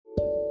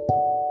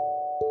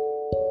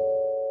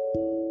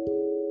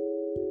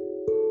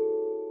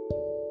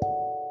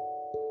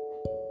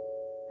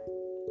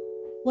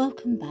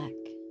Welcome back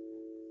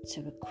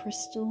to a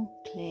crystal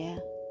clear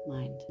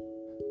mind.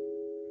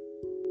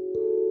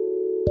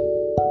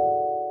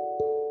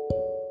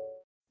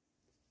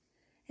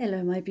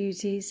 Hello my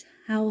beauties,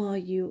 how are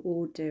you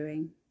all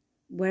doing?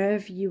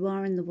 Wherever you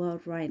are in the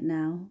world right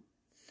now,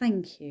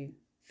 thank you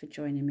for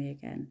joining me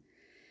again.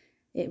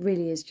 It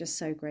really is just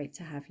so great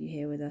to have you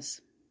here with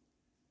us.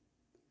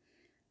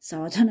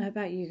 So I don't know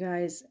about you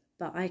guys,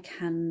 but I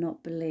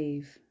cannot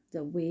believe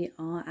that we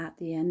are at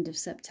the end of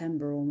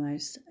September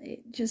almost.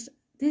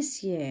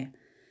 This year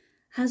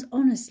has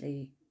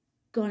honestly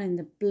gone in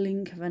the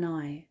blink of an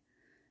eye.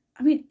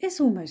 I mean,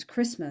 it's almost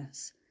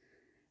Christmas.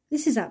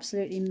 This is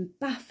absolutely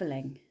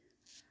baffling.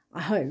 I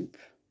hope,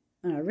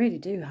 and I really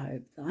do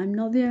hope, that I'm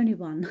not the only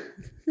one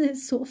that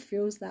sort of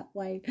feels that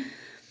way.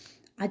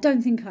 I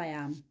don't think I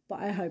am, but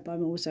I hope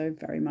I'm also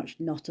very much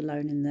not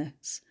alone in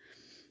this.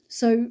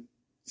 So,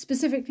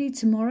 specifically,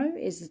 tomorrow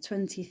is the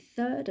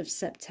 23rd of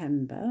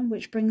September,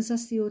 which brings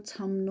us the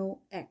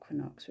autumnal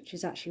equinox, which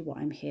is actually what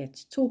I'm here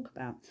to talk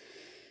about.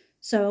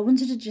 So I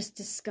wanted to just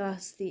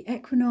discuss the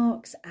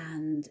equinox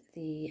and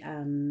the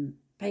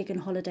pagan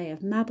holiday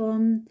of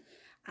Mabon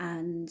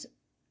and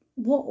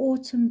what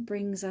autumn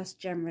brings us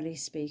generally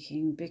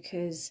speaking,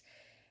 because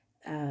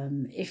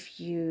if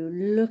you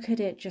look at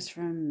it just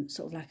from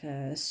sort of like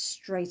a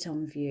straight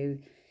on view,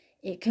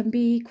 it can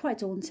be quite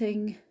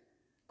daunting,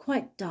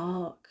 quite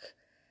dark,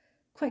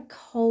 quite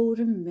cold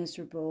and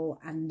miserable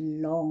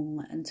and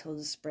long until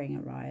the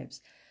spring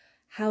arrives.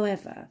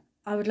 However,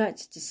 I would like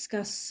to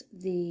discuss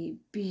the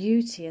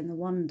beauty and the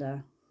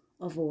wonder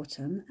of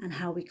autumn and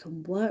how we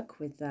can work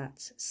with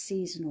that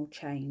seasonal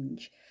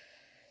change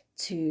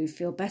to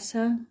feel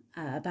better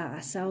about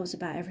ourselves,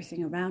 about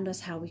everything around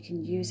us, how we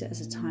can use it as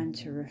a time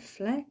to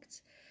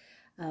reflect,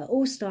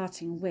 all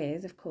starting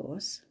with, of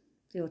course,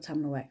 the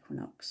autumnal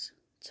equinox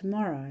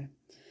tomorrow.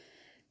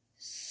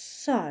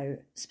 So,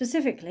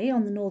 specifically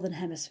on the Northern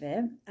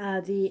Hemisphere,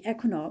 the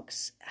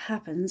equinox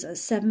happens at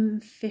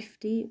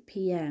 7:50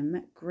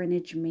 p.m.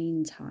 Greenwich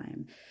Mean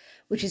Time,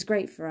 which is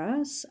great for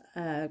us,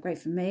 great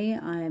for me.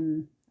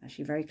 I'm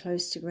actually very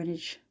close to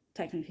Greenwich,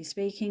 technically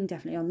speaking,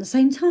 definitely on the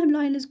same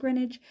timeline as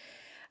Greenwich.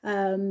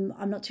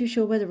 I'm not too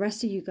sure where the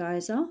rest of you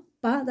guys are,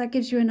 but that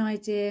gives you an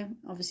idea,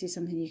 obviously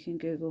something you can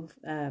Google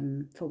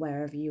for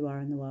wherever you are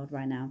in the world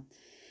right now.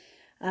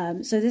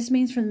 So this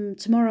means from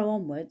tomorrow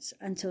onwards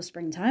until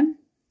springtime,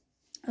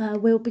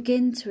 we'll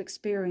begin to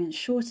experience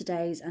shorter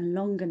days and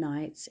longer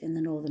nights in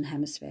the Northern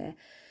Hemisphere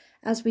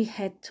as we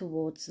head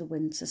towards the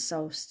winter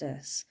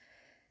solstice.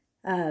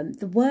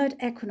 The word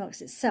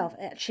equinox itself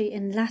actually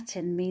in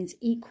Latin means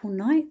equal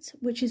night,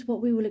 which is what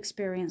we will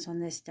experience on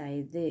this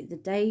day. The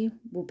day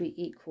will be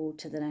equal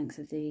to the length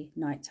of the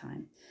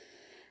nighttime.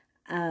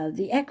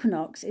 The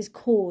equinox is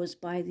caused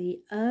by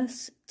the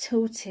Earth's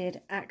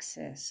tilted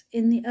axis.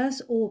 In the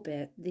Earth's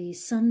orbit, the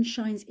sun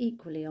shines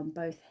equally on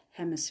both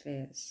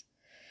hemispheres.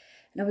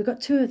 Now, we've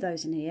got two of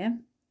those in a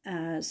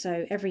year.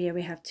 So every year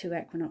we have two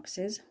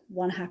equinoxes.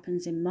 One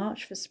happens in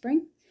March for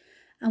spring,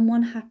 and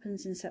one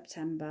happens in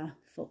September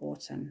for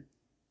autumn.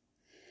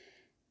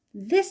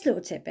 This little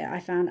tidbit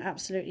I found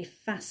absolutely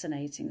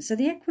fascinating. So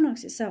the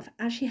equinox itself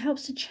actually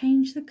helps to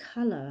change the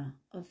colour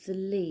of the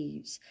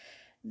leaves.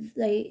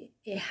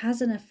 It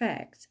has an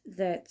effect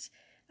that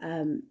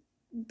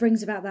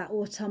brings about that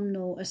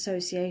autumnal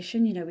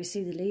association. You know, we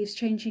see the leaves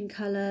changing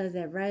colour,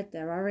 they're red,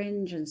 they're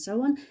orange, and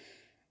so on.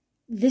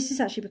 This is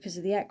actually because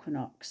of the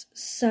equinox.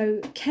 So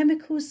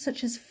chemicals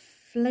such as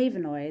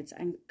flavonoids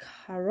and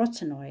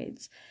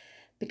carotenoids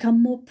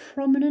become more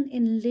prominent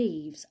in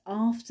leaves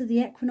after the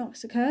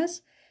equinox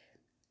occurs,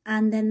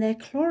 and then their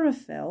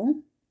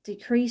chlorophyll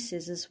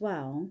decreases as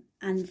well,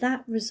 and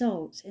that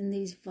results in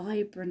these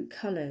vibrant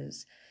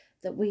colours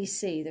that we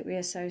see, that we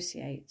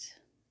associate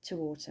to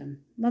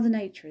autumn. Mother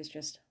Nature is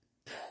just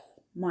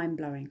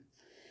mind-blowing.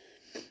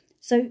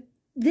 So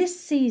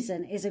this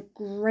season is a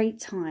great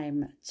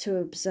time to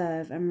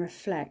observe and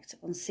reflect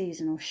on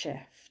seasonal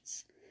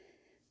shifts.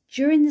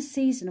 During the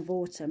season of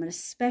autumn, and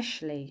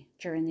especially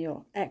during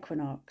the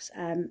equinox,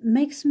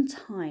 make some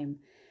time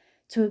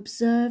to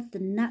observe the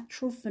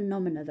natural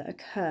phenomena that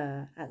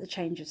occur at the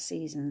change of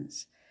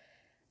seasons.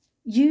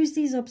 Use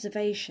these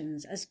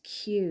observations as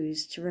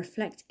cues to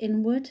reflect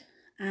inward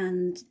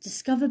and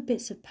discover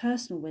bits of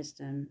personal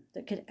wisdom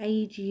that could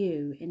aid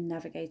you in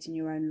navigating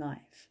your own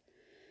life.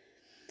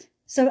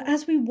 So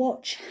as we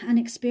watch and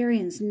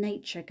experience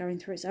nature going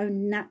through its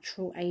own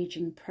natural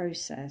aging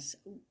process,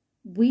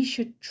 we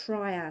should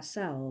try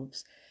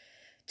ourselves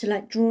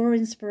to draw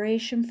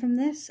inspiration from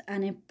this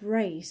and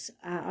embrace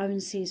our own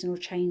seasonal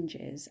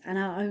changes and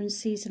our own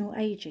seasonal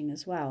aging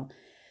as well.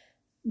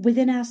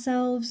 Within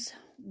ourselves,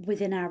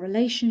 within our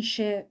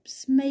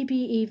relationships, maybe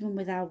even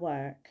with our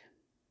work.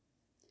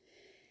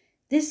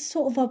 This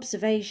sort of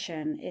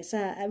observation is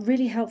a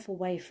really helpful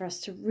way for us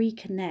to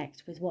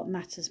reconnect with what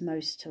matters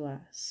most to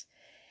us.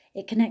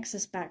 It connects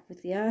us back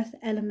with the earth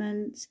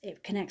element,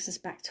 it connects us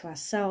back to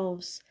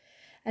ourselves,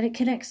 and it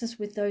connects us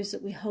with those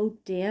that we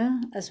hold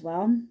dear as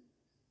well.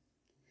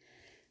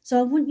 So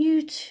I want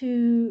you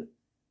to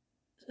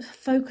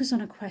focus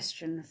on a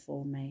question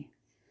for me.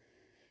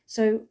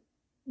 So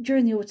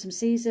during the autumn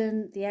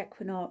season, the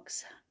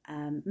equinox,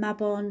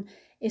 Mabon,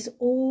 is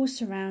all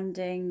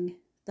surrounding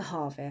the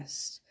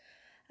harvest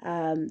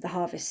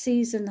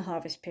season, the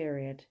harvest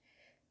period.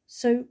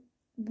 So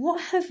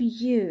what have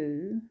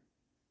you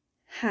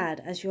had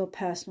as your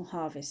personal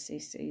harvest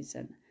this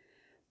season?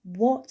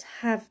 What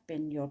have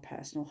been your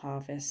personal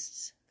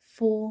harvests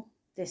for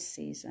this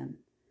season?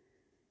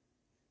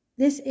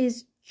 This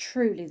is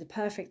truly the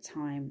perfect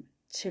time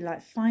to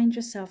find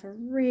yourself a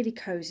really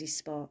cozy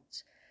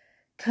spot,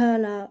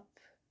 curl up,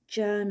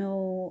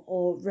 journal,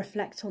 or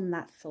reflect on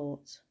that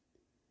thought.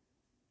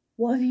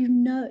 What have you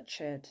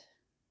nurtured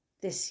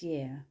this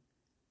year?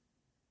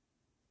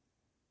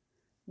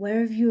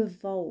 Where have you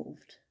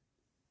evolved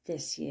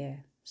this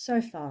year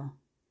so far?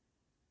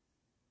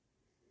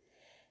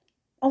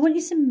 I want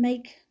you to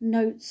make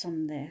notes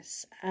on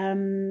this.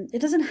 It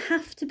doesn't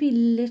have to be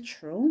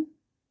literal.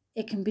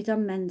 It can be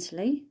done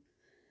mentally.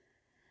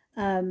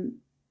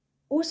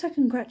 Also,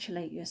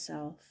 congratulate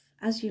yourself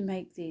as you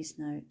make these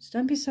notes.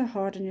 Don't be so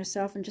hard on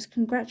yourself, and just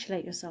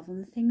congratulate yourself on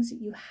the things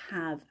that you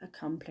have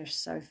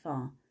accomplished so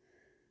far.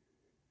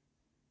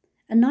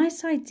 A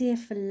nice idea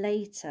for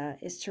later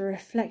is to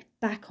reflect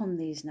back on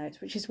these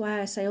notes, which is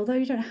why I say, although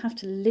you don't have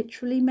to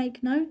literally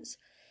make notes,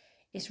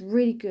 it's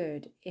really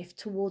good if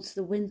towards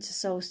the winter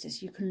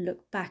solstice you can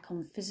look back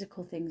on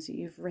physical things that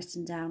you've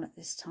written down at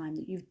this time,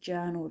 that you've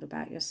journaled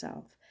about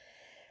yourself.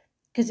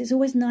 Because it's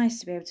always nice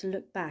to be able to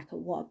look back at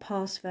what a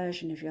past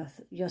version of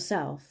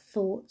yourself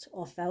thought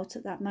or felt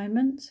at that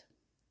moment.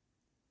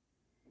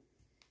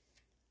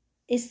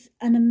 It's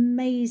an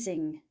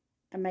amazing,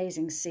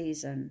 amazing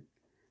season,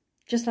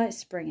 just like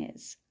spring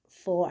is,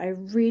 for a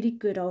really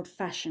good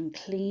old-fashioned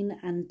clean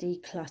and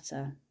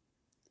declutter.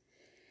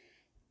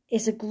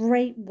 It's a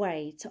great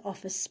way to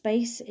offer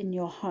space in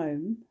your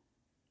home,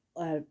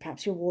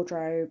 perhaps your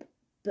wardrobe,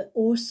 but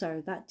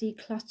also that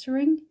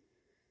decluttering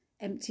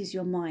empties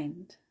your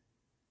mind.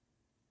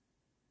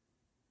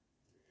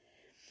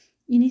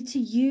 You need to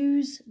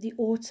use the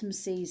autumn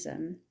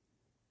season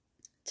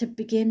to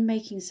begin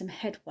making some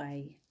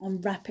headway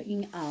on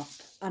wrapping up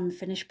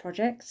unfinished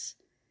projects.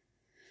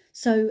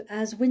 So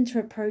as winter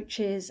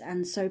approaches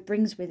and so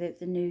brings with it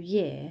the new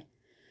year,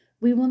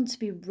 we want to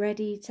be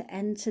ready to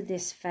enter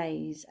this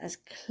phase as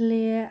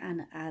clear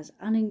and as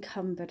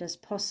unencumbered as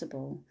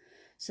possible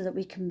so that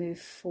we can move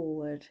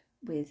forward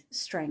with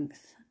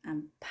strength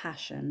and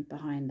passion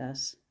behind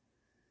us.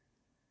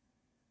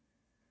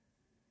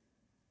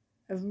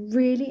 A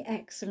really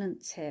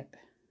excellent tip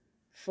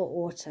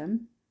for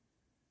autumn,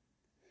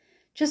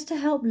 just to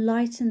help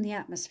lighten the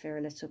atmosphere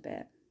a little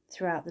bit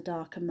throughout the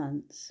darker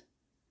months,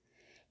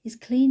 is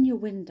clean your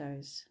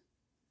windows.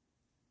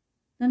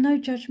 Now, no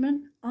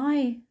judgment,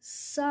 I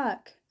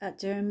suck at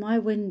doing my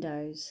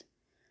windows,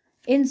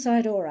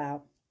 inside or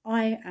out.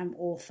 I am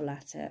awful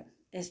at it.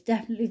 It's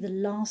definitely the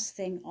last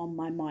thing on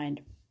my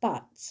mind.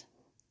 But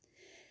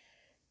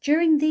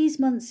during these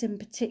months in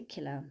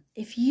particular,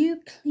 if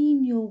you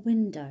clean your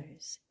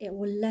windows, it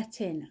will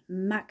let in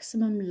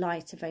maximum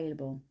light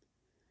available.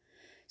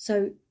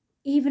 So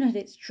even at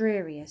its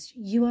dreariest,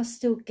 you are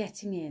still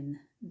getting in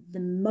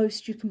the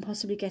most you can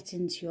possibly get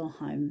into your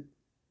home.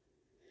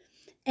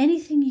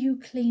 Anything you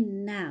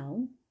clean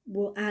now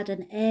will add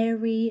an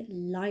airy,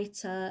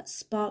 lighter,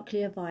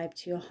 sparklier vibe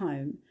to your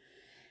home,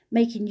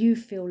 making you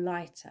feel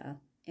lighter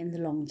in the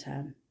long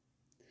term.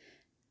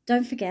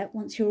 Don't forget,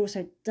 once you're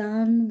also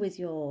done with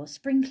your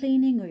spring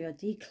cleaning or your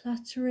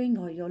decluttering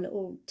or your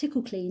little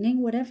tickle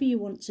cleaning, whatever you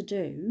want to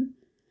do,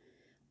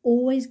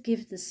 always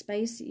give the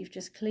space that you've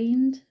just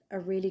cleaned a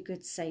really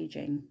good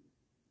saging,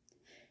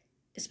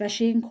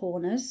 especially in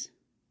corners.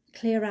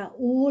 Clear out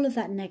all of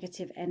that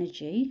negative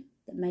energy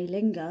that may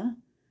linger.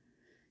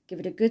 Give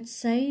it a good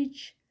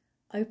sage.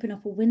 Open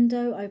up a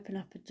window, open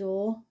up a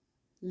door,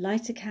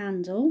 light a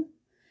candle,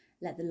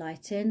 let the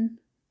light in,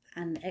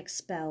 and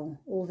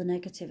expel all the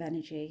negative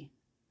energy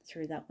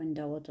through that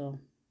window or door.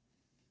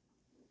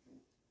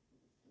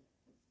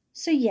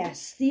 So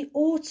yes, the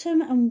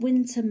autumn and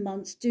winter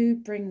months do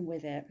bring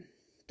with it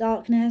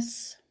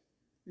darkness,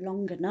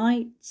 longer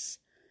nights,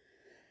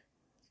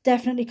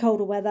 definitely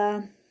colder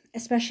weather,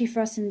 especially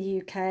for us in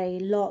the UK,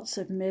 lots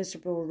of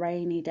miserable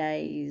rainy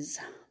days.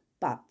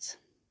 But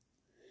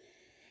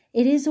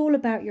it is all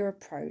about your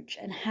approach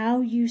and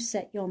how you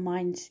set your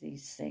mind to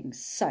these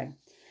things. So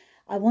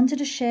I wanted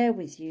to share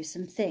with you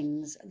some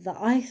things that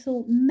I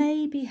thought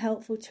may be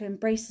helpful to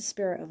embrace the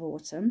spirit of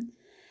autumn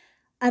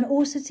and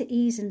also to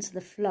ease into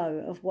the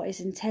flow of what is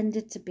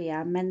intended to be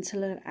our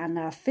mental and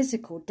our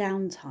physical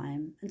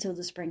downtime until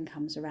the spring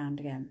comes around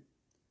again.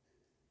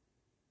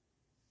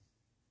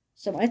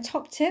 So my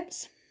top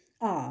tips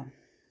are: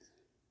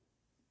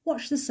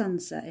 watch the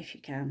sunset if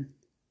you can.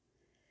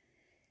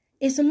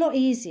 It's a lot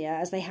easier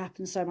as they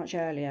happen so much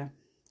earlier.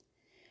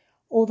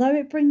 Although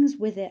it brings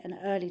with it an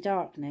early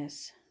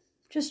darkness,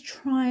 just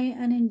try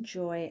and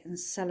enjoy and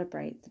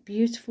celebrate the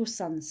beautiful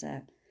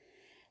sunset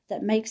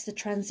that makes the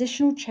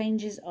transitional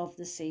changes of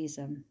the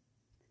season.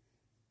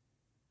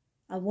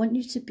 I want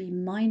you to be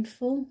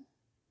mindful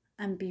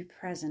and be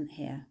present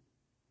here.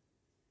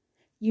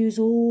 Use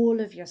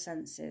all of your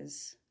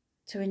senses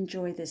to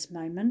enjoy this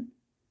moment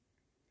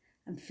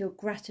and feel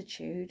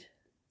gratitude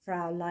for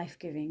our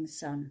life-giving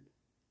sun.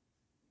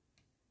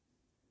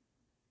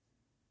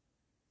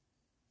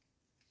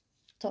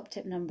 Top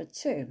tip number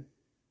 2.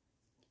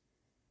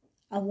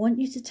 I want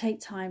you to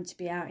take time to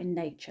be out in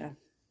nature,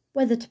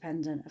 weather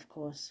dependent, of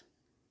course.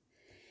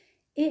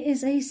 It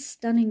is a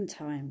stunning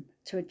time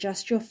to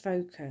adjust your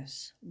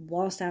focus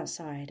whilst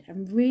outside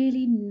and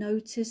really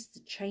notice the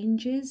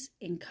changes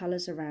in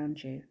colours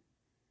around you.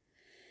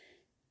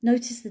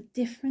 Notice the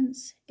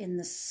difference in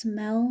the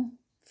smell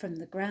from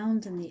the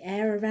ground and the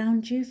air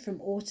around you from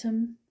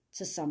autumn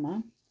to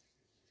summer.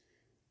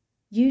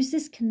 Use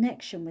this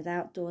connection with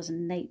outdoors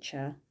and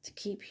nature to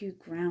keep you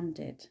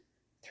grounded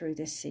through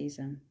this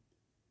season.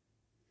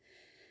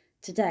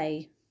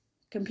 Today,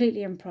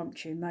 completely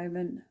impromptu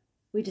moment,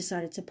 we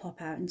decided to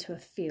pop out into a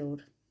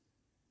field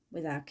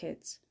with our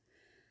kids.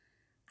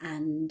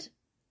 And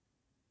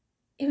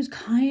it was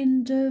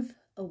kind of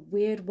a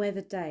weird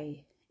weather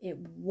day. It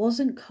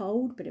wasn't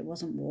cold, but it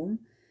wasn't warm.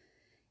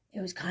 It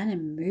was kind of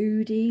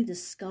moody. The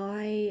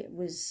sky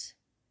was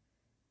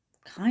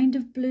kind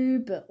of blue,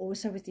 but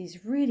also with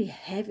these really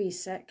heavy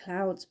set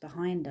clouds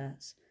behind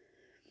us.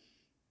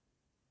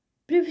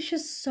 But it was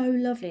just so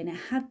lovely, and it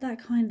had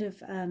that kind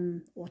of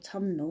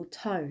autumnal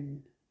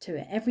tone to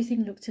it.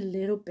 Everything looked a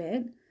little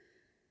bit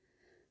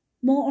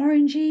more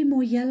orangey,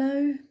 more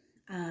yellow.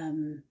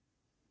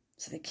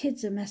 So the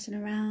kids are messing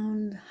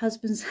around,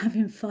 husband's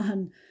having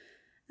fun,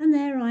 and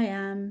there I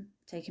am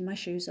taking my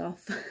shoes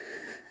off.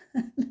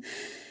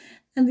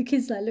 And the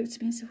kids looked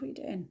at me and said, "What are you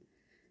doing?"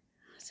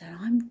 I said,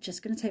 "I'm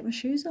just going to take my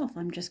shoes off.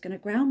 I'm just going to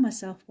ground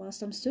myself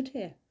whilst I'm stood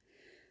here."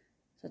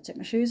 So I took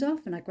my shoes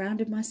off and I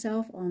grounded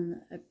myself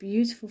on a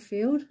beautiful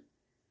field,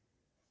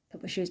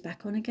 put my shoes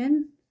back on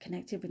again,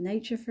 connected with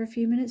nature for a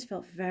few minutes,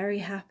 felt very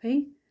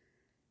happy.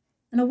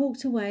 And I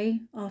walked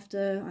away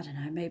after, I don't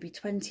know, maybe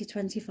 20,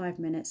 25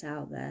 minutes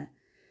out there,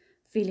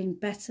 feeling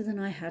better than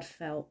I had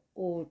felt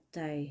all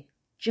day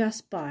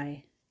just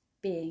by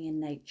being in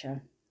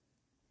nature.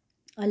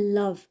 I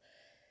love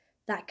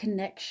that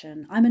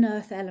connection. I'm an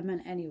earth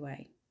element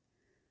anyway.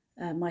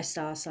 My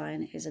star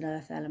sign is an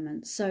earth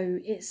element, so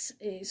it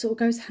sort of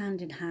goes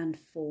hand in hand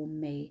for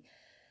me.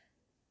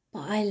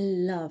 But I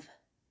love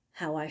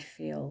how I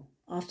feel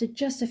after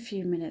just a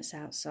few minutes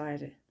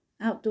outside,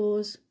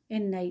 outdoors,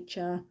 in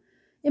nature,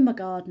 in my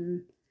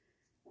garden.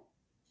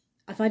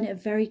 I find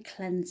it very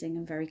cleansing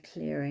and very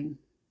clearing,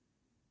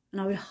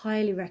 and I would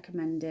highly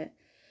recommend it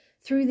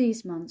through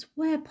these months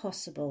where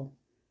possible.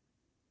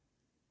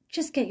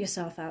 Just get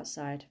yourself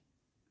outside.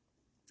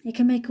 It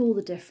can make all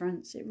the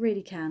difference, it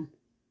really can.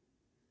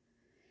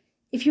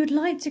 If you would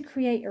like to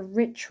create a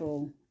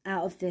ritual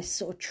out of this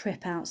sort of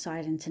trip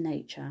outside into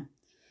nature,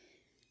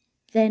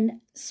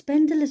 then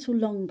spend a little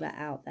longer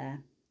out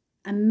there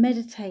and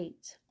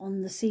meditate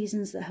on the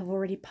seasons that have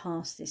already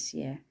passed this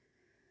year.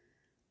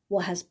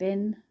 What has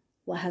been,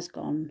 what has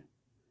gone,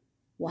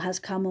 what has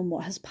come and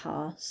what has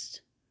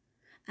passed,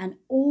 and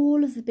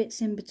all of the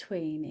bits in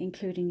between,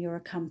 including your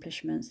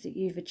accomplishments that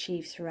you've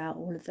achieved throughout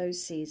all of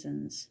those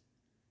seasons.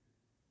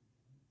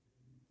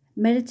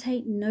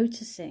 Meditate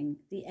noticing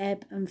the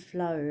ebb and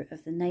flow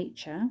of the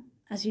nature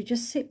as you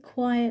just sit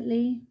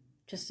quietly,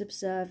 just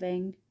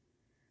observing,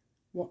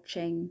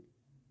 watching,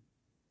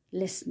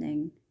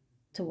 listening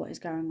to what is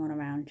going on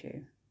around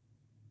you.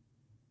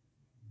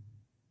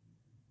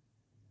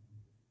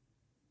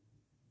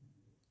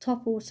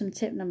 Top autumn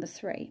tip number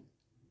 3.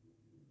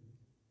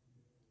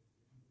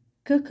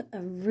 Cook a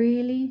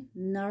really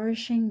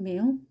nourishing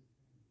meal,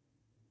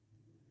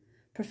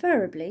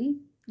 preferably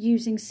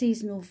using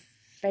seasonal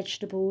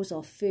vegetables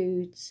or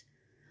foods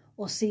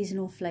or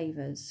seasonal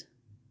flavours,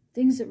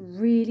 things that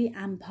really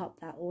amp up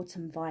that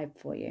autumn vibe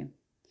for you.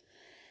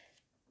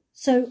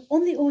 So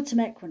on the autumn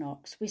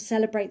equinox, we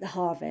celebrate the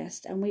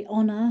harvest and we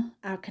honour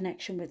our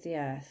connection with the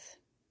earth.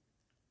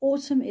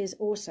 Autumn is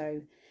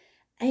also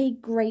a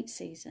great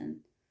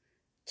season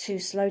to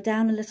slow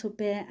down a little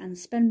bit and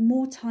spend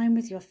more time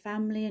with your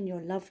family and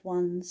your loved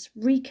ones,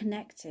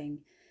 reconnecting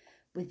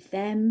with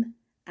them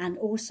and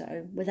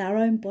also with our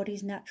own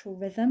body's natural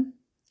rhythm.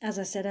 As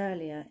I said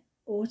earlier,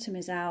 autumn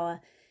is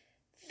our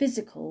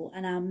physical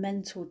and our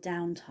mental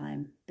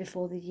downtime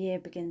before the year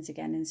begins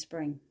again in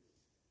spring.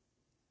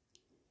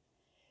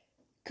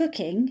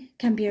 Cooking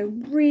can be a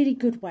really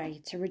good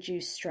way to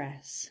reduce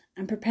stress,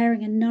 and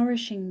preparing a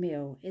nourishing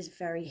meal is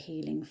very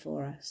healing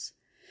for us,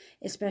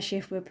 especially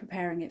if we're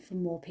preparing it for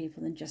more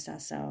people than just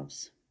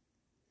ourselves.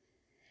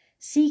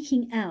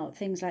 Seeking out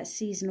things like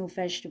seasonal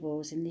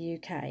vegetables in the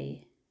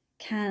UK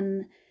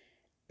can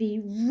be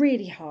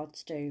really hard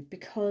to do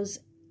because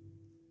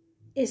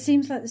it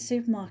seems like the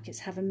supermarkets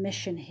have a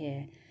mission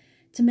here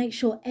to make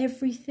sure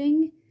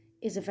everything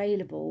is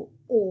available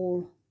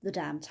all the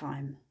damn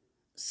time.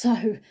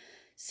 So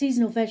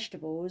seasonal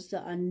vegetables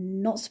that are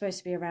not supposed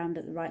to be around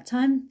at the right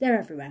time, they're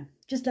everywhere.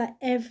 Just like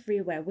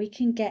everywhere. We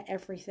can get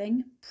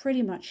everything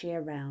pretty much year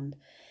round,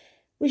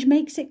 which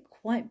makes it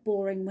quite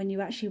boring when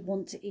you actually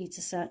want to eat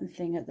a certain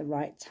thing at the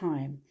right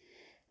time.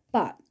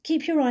 But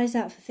keep your eyes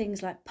out for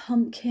things like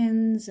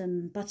pumpkins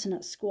and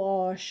butternut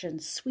squash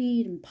and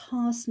swede and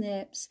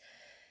parsnips,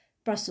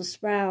 Brussels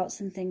sprouts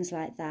and things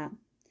like that.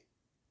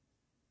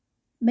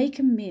 Make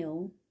a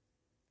meal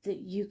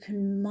that you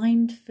can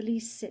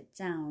mindfully sit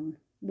down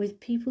with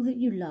people that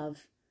you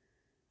love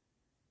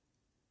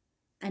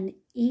and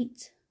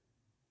eat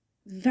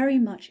very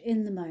much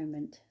in the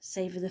moment.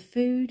 Savor the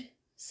food,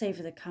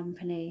 savor the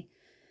company,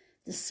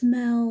 the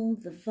smell,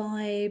 the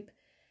vibe,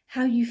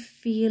 how you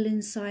feel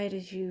inside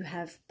as you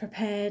have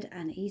prepared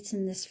and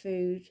eaten this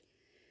food.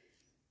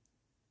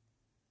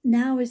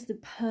 Now is the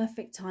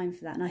perfect time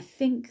for that. And I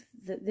think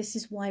that this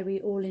is why we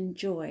all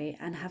enjoy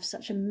and have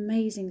such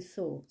amazing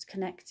thoughts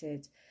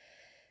connected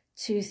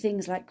to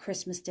things like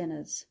Christmas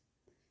dinners.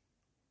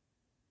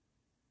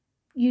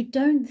 You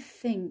don't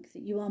think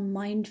that you are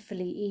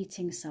mindfully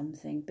eating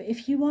something, but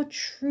if you are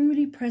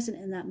truly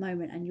present in that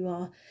moment and you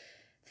are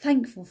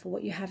thankful for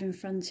what you have in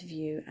front of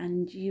you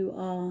and you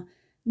are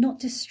not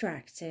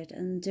distracted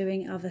and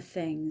doing other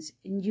things,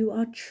 and you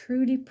are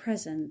truly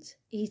present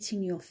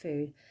eating your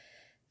food,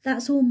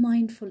 that's all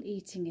mindful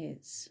eating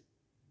is.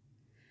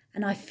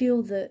 And I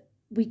feel that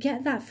we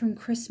get that from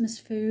Christmas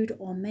food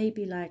or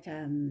maybe like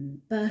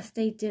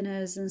birthday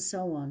dinners and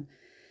so on.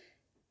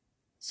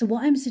 So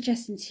what I'm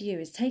suggesting to you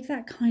is take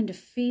that kind of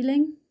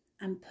feeling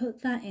and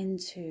put that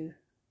into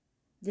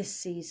this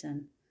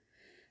season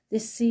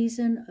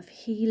of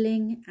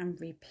healing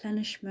and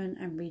replenishment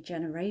and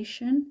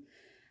regeneration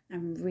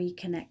and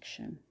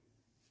reconnection.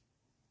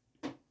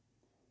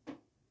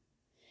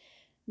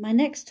 My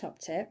next top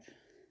tip,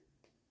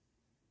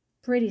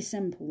 pretty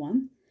simple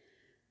one,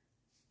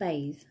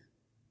 bathe.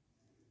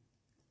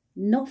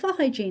 Not for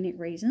hygienic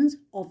reasons,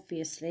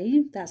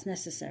 obviously, that's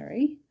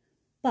necessary,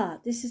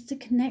 but this is to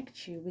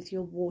connect you with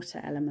your water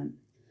element.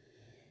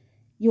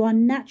 You are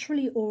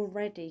naturally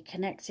already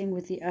connecting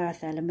with the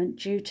earth element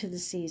due to the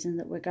season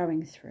that we're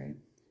going through.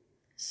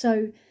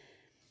 So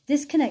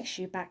this connects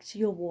you back to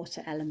your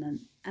water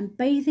element, and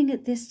bathing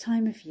at this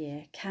time of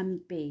year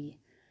can be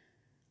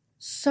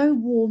so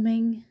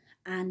warming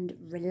and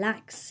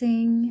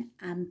relaxing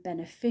and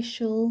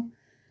beneficial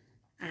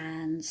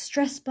and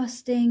stress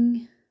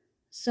busting.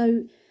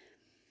 So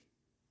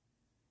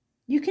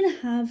you can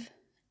have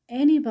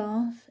any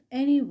bath,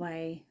 any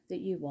way that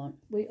you want.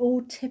 We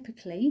all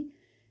typically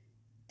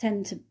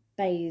tend to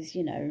bathe,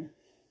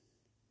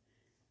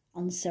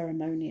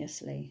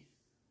 unceremoniously.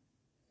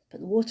 Put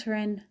the water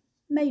in,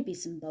 maybe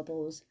some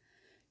bubbles,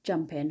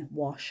 jump in,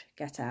 wash,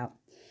 get out.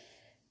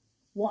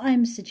 What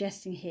I'm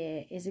suggesting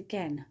here is,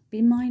 again,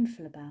 be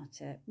mindful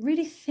about it.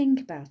 Really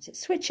think about it.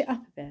 Switch it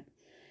up a bit.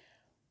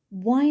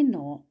 Why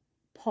not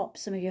pop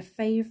some of your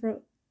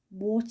favourite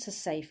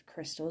water-safe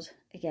crystals?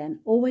 Again,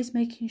 always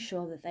making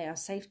sure that they are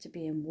safe to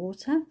be in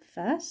water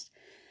first.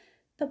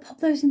 But pop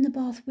those in the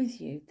bath with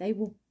you. They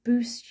will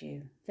boost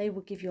you. They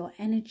will give your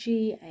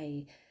energy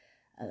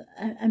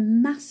a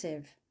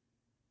massive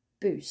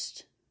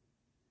boost.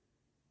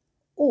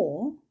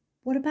 Or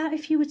what about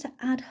if you were to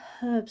add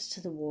herbs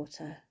to the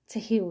water to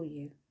heal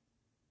you?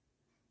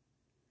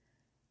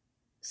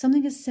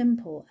 Something as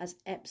simple as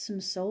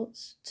Epsom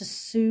salts to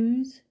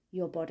soothe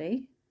your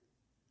body,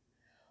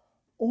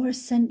 or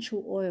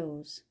essential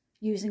oils,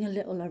 using a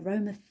little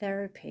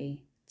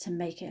aromatherapy to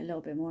make it a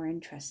little bit more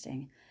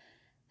interesting.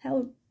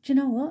 Hell, do you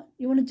know what?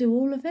 You want to do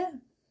all of it?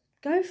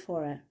 Go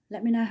for it.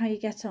 Let me know how you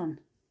get on.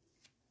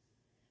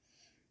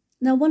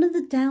 Now, one of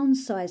the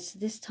downsides to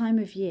this time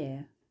of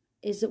year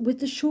is that with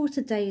the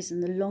shorter days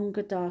and the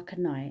longer, darker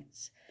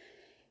nights,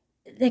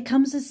 there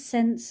comes a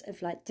sense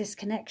of like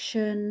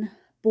disconnection,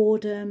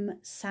 boredom,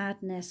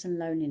 sadness, and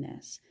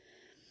loneliness.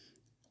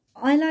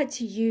 I like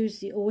to use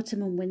the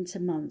autumn and winter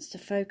months to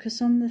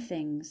focus on the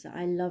things that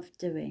I love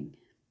doing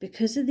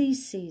because of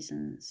these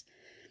seasons.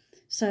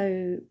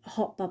 So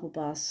hot bubble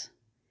baths.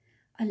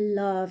 I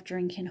love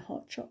drinking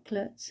hot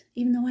chocolate,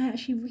 even though I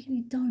actually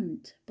really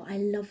don't, but I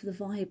love the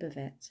vibe of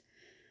it.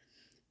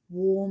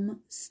 Warm,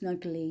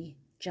 snuggly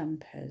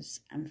jumpers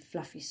and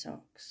fluffy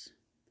socks.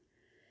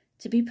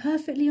 To be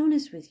perfectly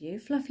honest with you,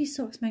 fluffy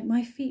socks make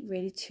my feet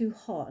really too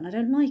hot and I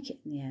don't like it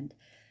in the end.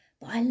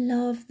 But I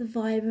love the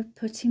vibe of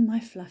putting my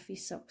fluffy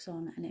socks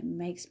on and it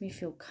makes me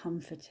feel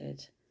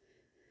comforted.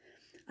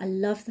 I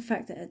love the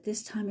fact that at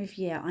this time of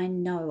year, I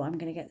know I'm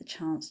going to get the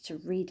chance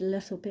to read a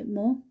little bit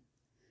more.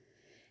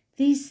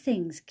 These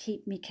things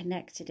keep me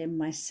connected in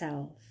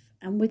myself.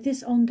 And with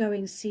this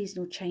ongoing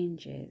seasonal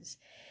changes,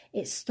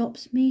 it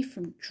stops me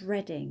from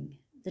dreading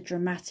the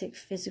dramatic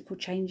physical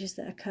changes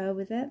that occur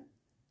with it.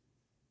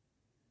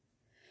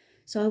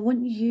 So I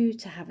want you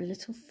to have a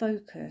little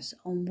focus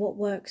on what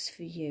works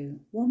for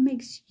you. What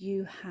makes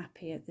you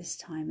happy at this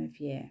time of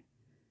year?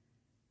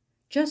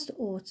 Just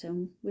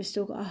autumn. We've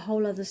still got a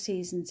whole other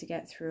season to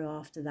get through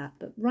after that.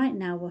 But right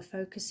now we're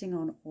focusing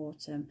on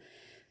autumn.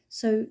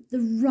 So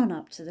the run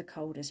up to the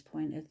coldest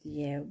point of the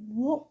year.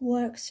 What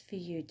works for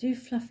you? Do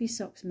fluffy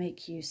socks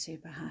make you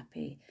super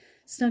happy?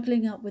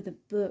 Snuggling up with a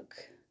book,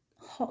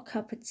 hot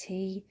cup of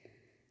tea,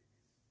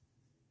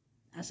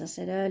 as I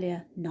said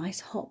earlier, nice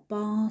hot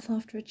bath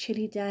after a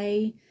chilly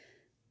day.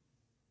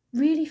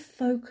 Really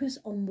focus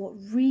on what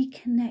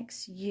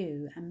reconnects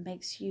you and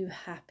makes you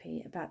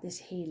happy about this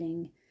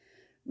healing,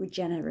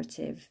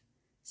 regenerative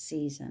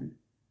season.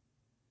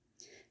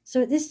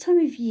 So at this time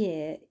of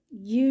year,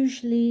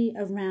 usually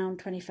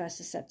around 21st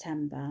of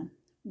September,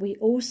 we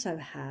also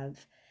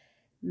have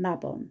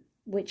Mabon,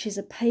 which is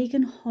a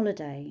pagan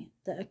holiday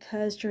that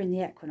occurs during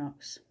the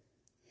equinox.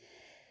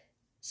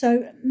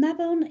 So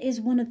Mabon is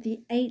one of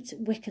the 8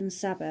 Wiccan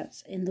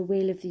Sabbats in the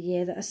Wheel of the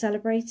Year that are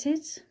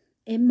celebrated.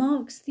 It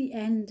marks the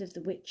end of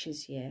the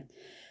witches' year,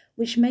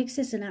 which makes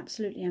this an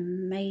absolutely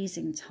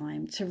amazing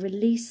time to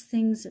release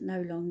things that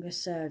no longer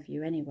serve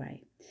you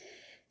anyway.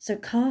 So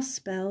cast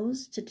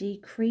spells to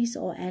decrease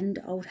or end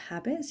old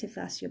habits if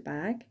that's your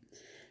bag.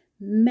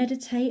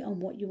 Meditate on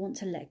what you want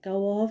to let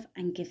go of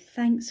and give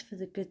thanks for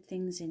the good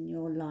things in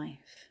your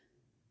life.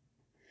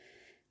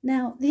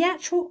 Now, the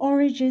actual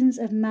origins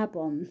of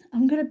Mabon,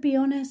 I'm going to be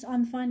honest,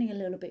 I'm finding a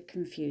little bit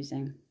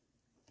confusing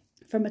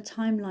from a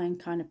timeline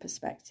kind of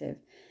perspective.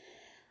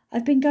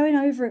 I've been going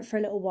over it for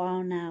a little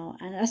while now,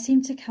 and I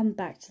seem to come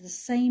back to the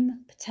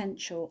same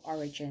potential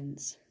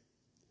origins.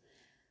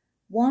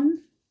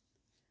 1,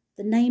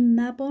 the name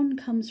Mabon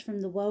comes from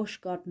the Welsh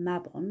god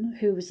Mabon,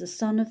 who was the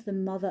son of the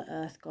Mother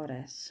Earth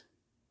goddess.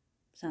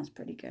 Sounds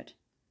pretty good.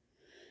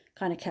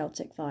 Kind of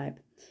Celtic vibe.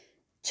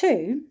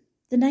 2,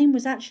 the name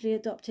was actually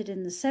adopted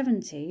in the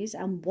 70s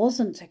and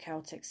wasn't a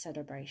Celtic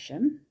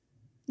celebration.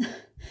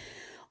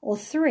 Or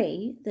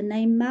 3, the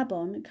name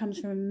Mabon comes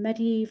from a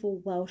medieval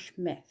Welsh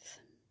myth.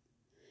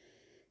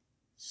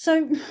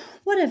 So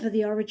whatever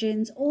the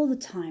origins or the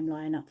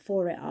timeline up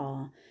for it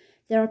are,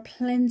 there are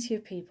plenty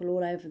of people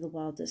all over the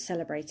world that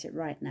celebrate it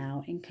right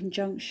now in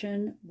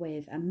conjunction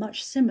with and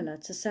much similar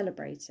to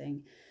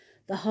celebrating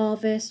the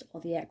harvest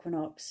or the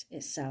equinox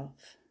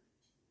itself.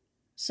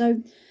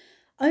 So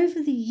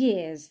over the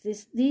years,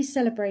 these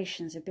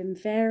celebrations have been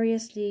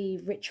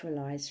variously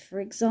ritualized. For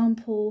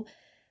example,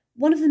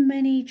 one of the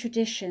many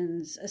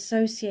traditions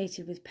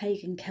associated with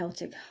pagan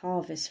Celtic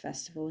harvest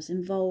festivals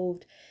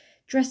involved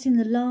dressing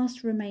the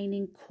last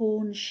remaining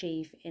corn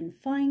sheaf in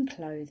fine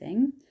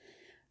clothing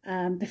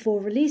before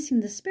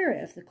releasing the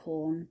spirit of the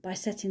corn by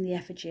setting the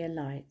effigy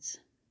alight.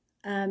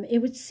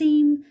 It would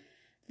seem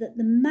that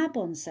the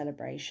Mabon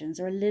celebrations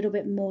are a little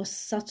bit more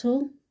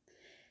subtle.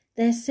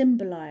 They're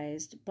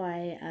symbolised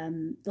by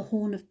the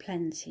horn of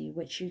plenty,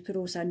 which you could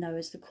also know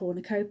as the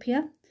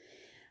cornucopia,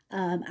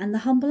 and the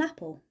humble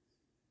apple.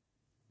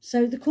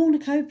 So the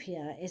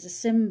cornucopia is a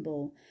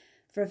symbol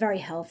for a very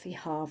healthy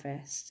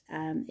harvest.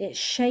 Its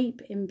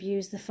shape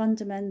imbues the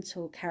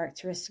fundamental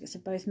characteristics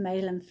of both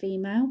male and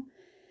female.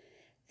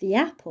 The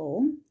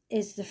apple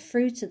is the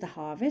fruit of the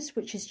harvest,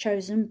 which is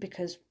chosen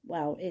because,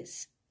 well,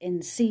 it's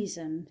in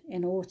season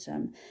in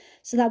autumn.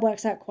 So that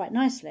works out quite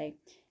nicely.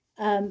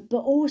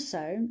 But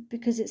also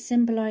because it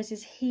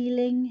symbolises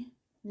healing,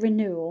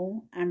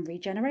 renewal and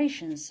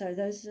regeneration. So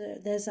there's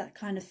that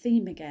kind of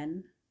theme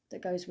again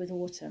that goes with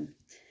autumn.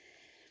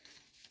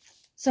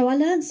 So I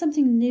learned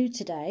something new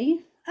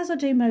today, as I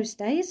do most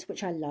days,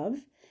 which I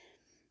love.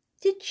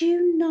 Did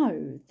you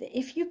know that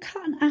if you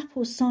cut an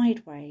apple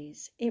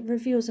sideways, it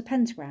reveals a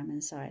pentagram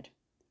inside?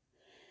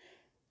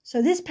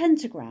 So this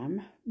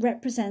pentagram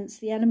represents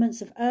the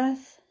elements of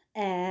earth,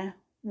 air,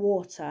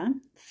 water,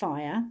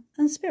 fire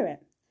and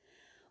spirit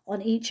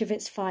on each of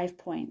its 5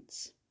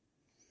 points.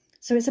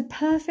 So it's a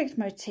perfect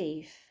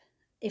motif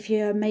if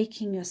you're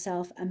making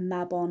yourself a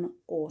Mabon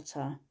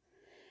altar,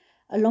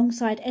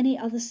 alongside any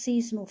other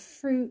seasonal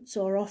fruits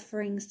or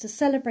offerings to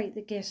celebrate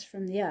the gifts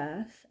from the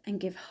earth and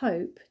give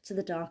hope to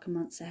the darker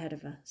months ahead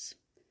of us.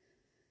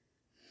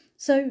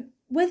 So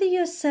whether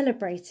you're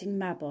celebrating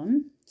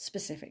Mabon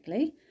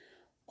specifically,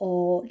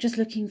 or just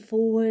looking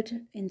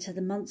forward into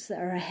the months that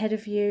are ahead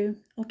of you,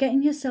 or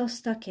getting yourself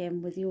stuck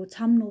in with the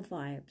autumnal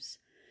vibes,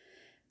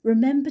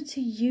 remember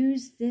to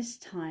use this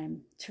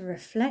time to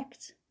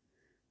reflect,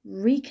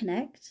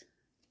 reconnect,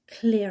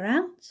 clear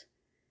out,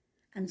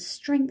 and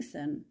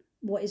strengthen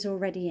what is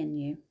already in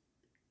you.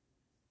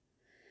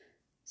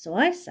 So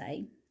I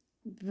say,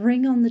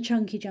 bring on the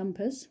chunky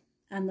jumpers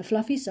and the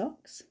fluffy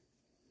socks,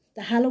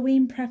 the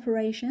Halloween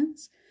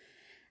preparations,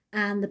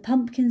 and the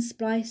pumpkin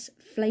spice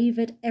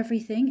flavoured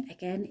everything.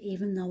 Again,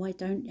 even though I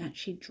don't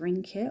actually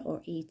drink it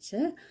or eat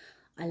it,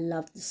 I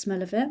love the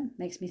smell of it.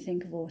 Makes me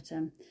think of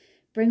autumn.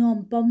 Bring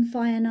on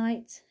bonfire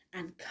night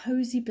and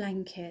cosy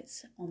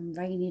blankets on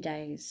rainy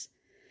days.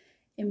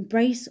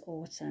 Embrace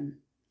autumn.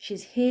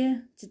 She's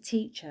here to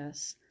teach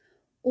us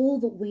all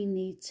that we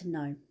need to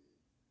know.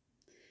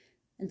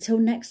 Until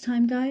next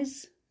time,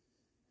 guys,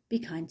 be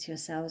kind to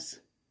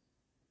yourselves.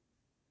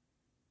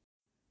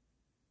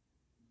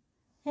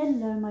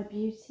 Hello, my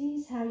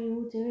beauties. How are you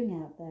all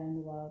doing out there in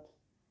the world?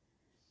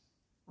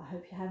 I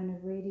hope you're having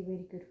a really,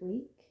 really good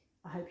week.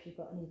 I hope you've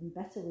got an even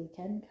better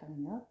weekend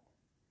coming up.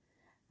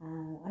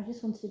 I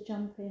just wanted to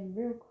jump in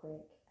real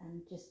quick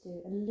and just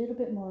do a little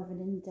bit more of an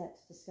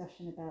in-depth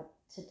discussion about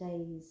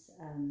today's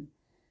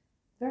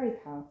very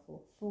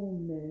powerful full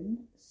moon,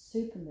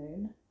 super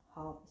moon,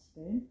 harvest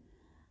moon,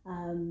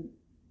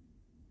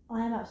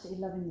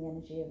 loving the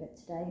energy of it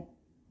today.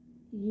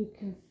 You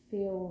can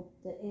feel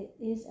that it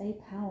is a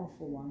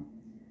powerful one.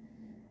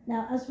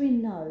 Now, as we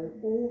know,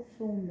 all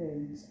full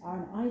moons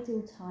are an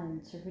ideal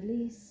time to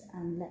release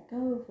and let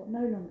go of what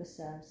no longer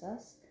serves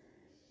us.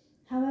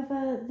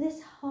 However,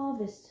 this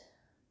harvest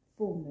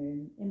full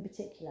moon in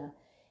particular,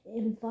 it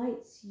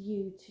invites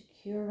you to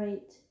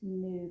curate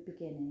new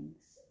beginnings,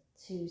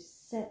 to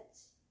set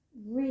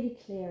really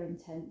clear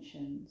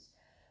intentions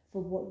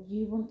for what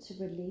you want to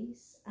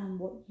release and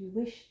what you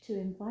wish to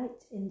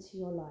invite into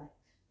your life.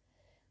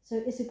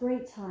 So it's a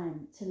great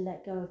time to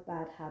let go of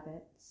bad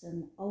habits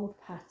and old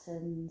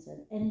patterns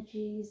and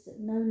energies that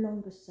no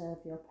longer serve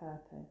your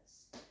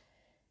purpose.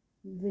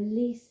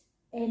 Release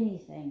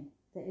anything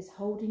that is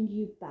holding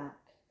you back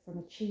from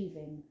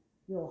achieving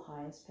your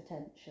highest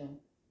potential.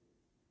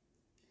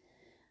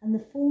 And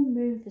the full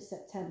moon for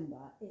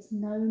September is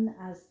known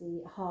as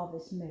the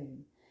harvest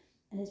moon.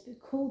 And it's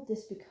called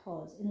this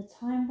because in a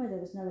time where there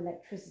was no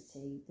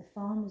electricity, the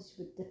farmers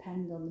would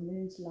depend on the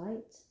moon's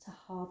light to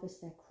harvest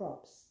their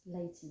crops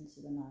late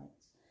into the night.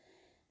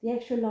 The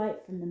extra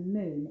light from the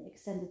moon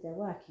extended their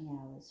working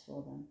hours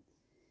for them.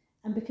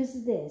 And because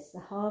of this, the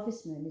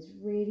harvest moon is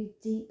really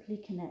deeply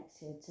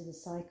connected to the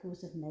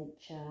cycles of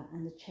nature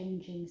and the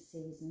changing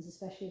seasons,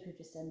 especially if we've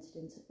just entered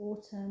into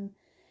autumn.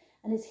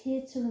 And it's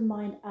here to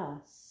remind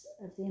us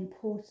of the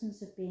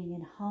importance of being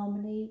in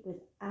harmony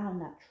with our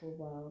natural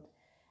world.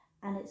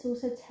 And it's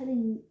also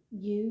telling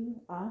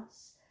you,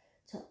 us,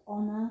 to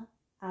honour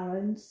our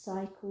own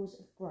cycles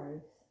of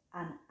growth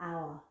and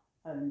our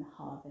own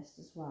harvest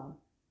as well.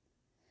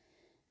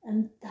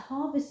 And the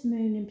harvest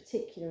moon in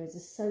particular is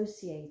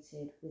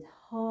associated with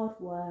hard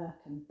work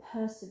and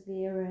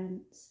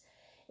perseverance.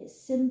 It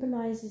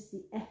symbolises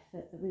the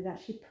effort that we've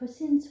actually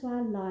put into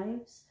our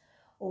lives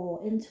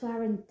or into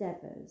our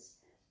endeavours.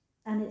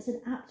 And it's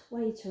an apt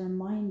way to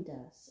remind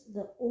us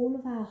that all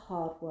of our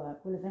hard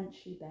work will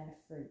eventually bear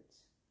fruit.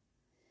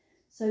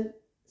 So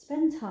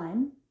spend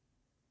time,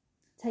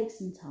 take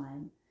some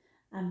time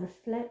and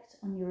reflect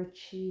on your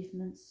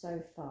achievements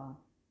so far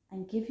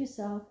and give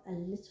yourself a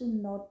little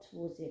nod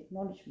towards the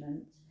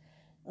acknowledgement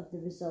of the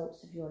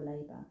results of your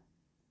labour.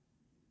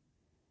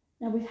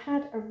 Now we've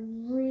had a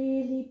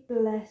really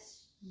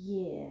blessed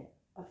year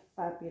of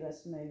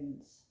fabulous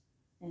moons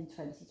in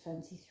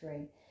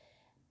 2023,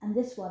 and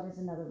this one is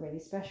another really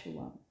special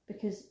one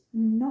because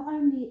not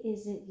only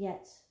is it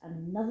yet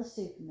another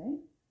supermoon,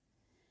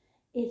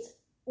 it's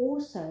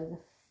also the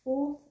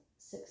fourth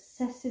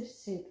successive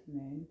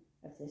supermoon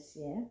of this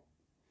year,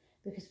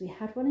 because we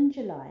had one in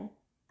July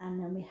and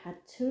then we had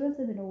two of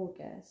them in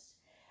August,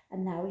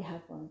 and now we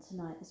have one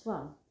tonight as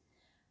well.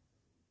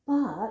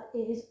 But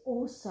it is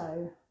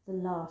also the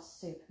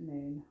last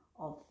supermoon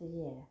of the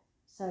year,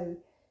 so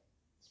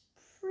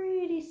it's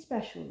pretty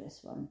special, this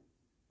one.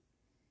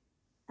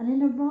 And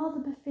in a rather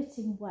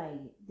befitting way,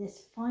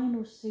 this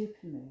final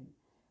supermoon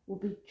will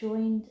be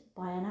joined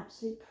by an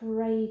absolute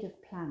parade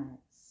of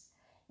planets,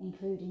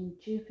 including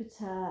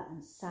Jupiter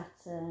and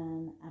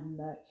Saturn and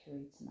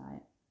Mercury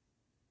tonight.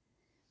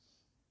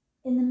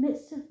 In the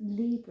midst of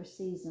Libra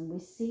season, we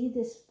see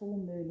this full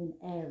moon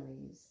in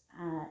Aries.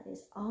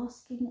 It's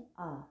asking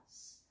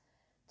us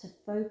to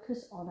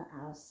focus on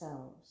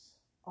ourselves,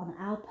 on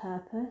our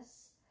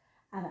purpose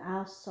and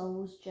our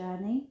soul's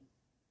journey.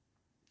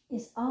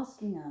 It's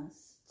asking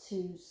us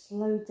to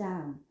slow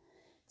down,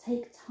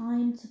 take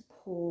time to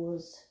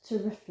pause, to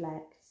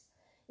reflect,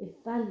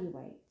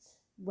 evaluate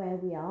where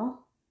we are.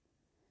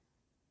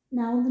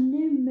 Now, on the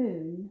new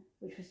moon,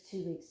 which was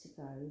 2 weeks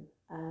ago,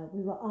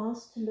 we were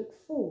asked to look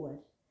forward,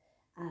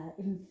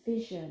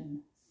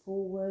 envision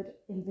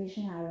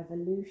our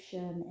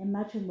evolution,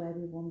 imagine where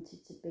we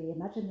wanted to be,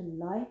 imagine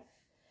the life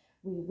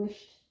we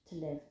wished to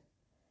live.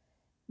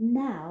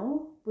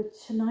 Now,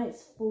 with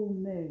tonight's full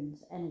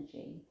moon's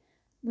energy,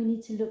 we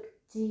need to look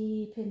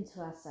deep into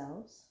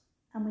ourselves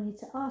and we need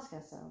to ask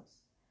ourselves,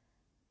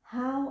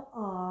 how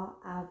are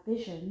our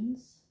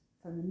visions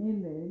from the new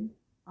moon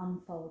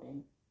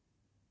unfolding?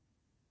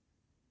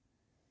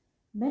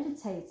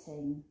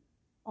 Meditating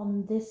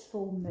on this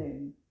full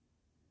moon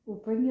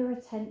will bring your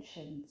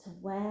attention to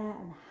where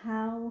and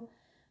how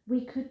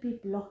we could be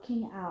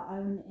blocking our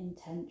own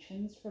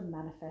intentions from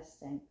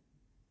manifesting.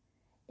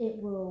 It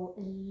will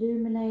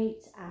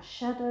illuminate our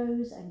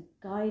shadows and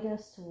guide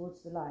us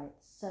towards the light.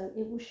 So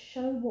it will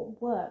show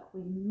what work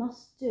we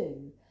must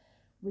do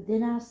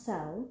within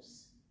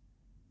ourselves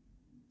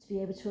to be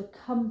able to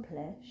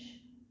accomplish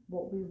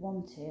what we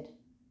wanted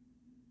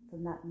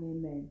from that new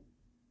moon.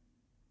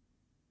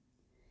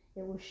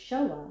 It will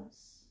show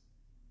us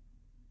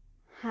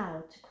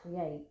how to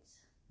create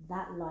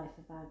that life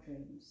of our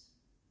dreams.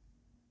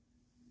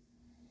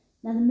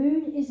 Now the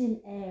moon is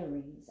in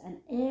Aries, and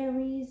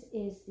Aries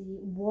is the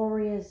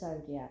warrior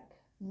zodiac,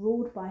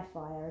 ruled by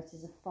fire. It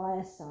is a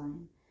fire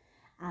sign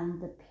and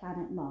the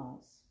planet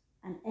Mars.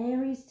 And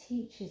Aries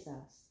teaches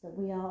us that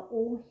we are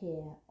all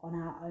here on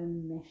our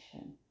own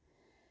mission.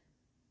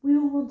 We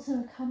all want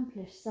to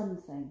accomplish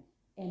something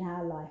in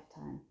our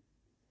lifetime.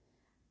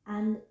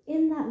 And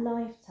in that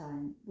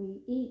lifetime,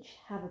 we each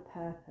have a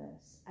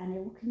purpose, and it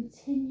will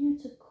continue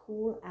to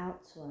call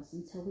out to us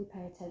until we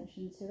pay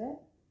attention to it.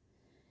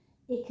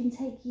 It can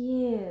take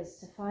years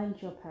to find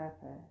your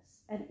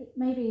purpose, and it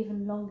maybe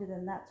even longer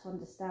than that to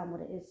understand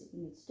what it is that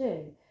you need to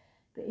do.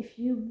 But if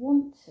you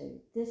want to,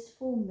 this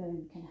full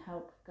moon can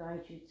help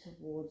guide you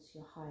towards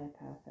your higher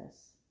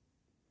purpose.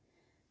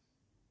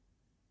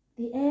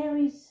 The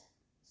Aries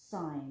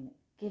sign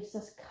gives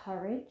us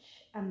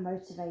courage and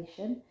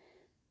motivation.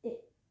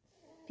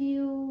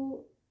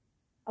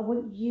 I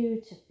want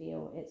you to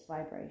feel its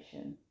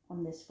vibration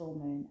on this full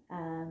moon.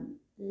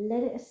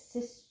 Let it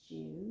assist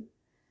you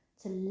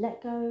to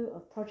let go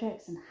of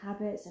projects and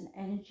habits and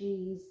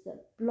energies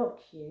that block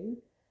you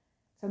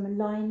from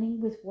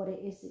aligning with what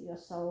it is that your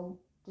soul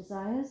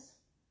desires.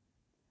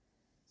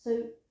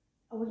 So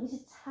I want you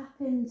to tap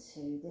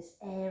into this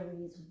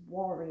Aries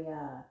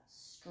warrior,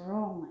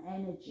 strong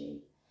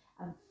energy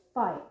and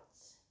fight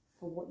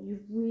for what you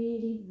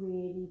really,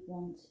 really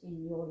want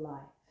in your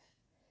life.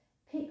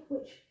 Pick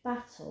which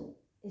battle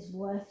is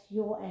worth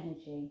your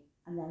energy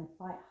and then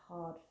fight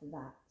hard for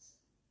that.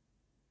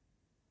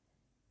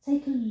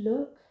 Take a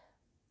look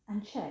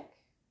and check.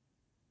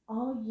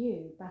 Are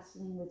you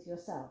battling with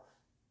yourself?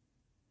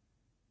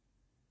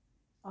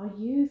 Are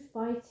you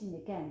fighting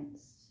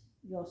against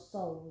your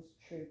soul's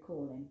true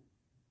calling?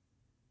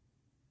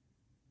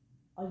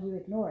 Are you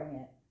ignoring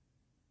it?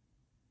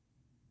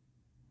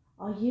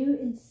 Are you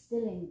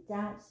instilling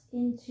doubts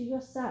into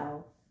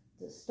yourself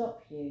that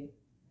stop you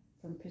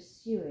from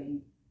pursuing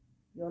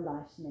your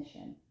life's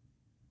mission?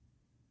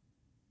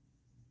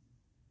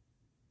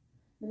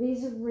 Now,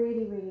 these are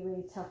really, really,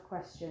 really tough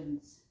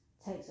questions.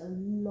 It takes a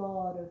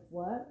lot of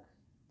work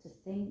to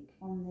think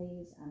on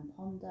these and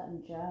ponder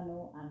and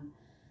journal and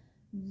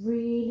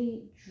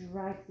really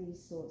drag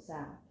these thoughts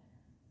out.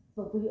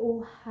 But we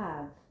all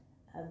have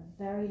a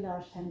very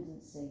large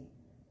tendency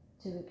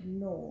to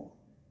ignore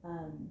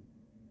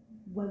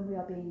when we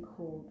are being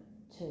called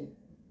to.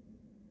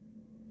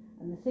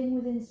 And the thing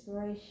with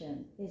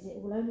inspiration is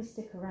it will only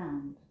stick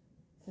around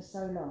for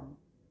so long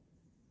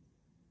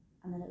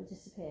and then it will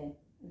disappear.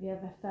 Have you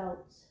ever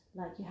felt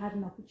like you had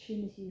an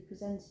opportunity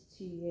presented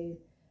to you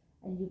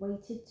and you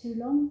waited too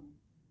long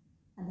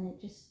and then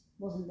it just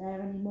wasn't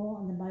there anymore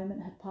and the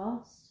moment had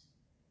passed?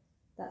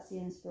 That's the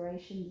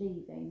inspiration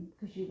leaving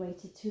because you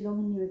waited too long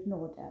and you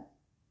ignored it.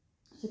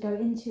 So go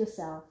into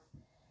yourself,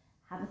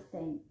 have a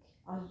think.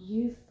 Are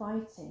you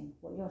fighting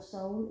what your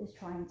soul is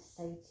trying to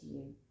say to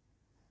you?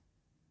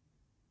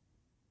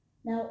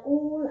 Now,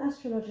 all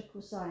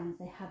astrological signs,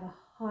 they have a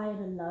high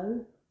and a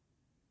low,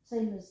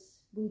 same as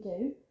we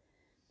do.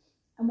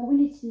 And what we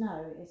need to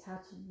know is how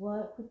to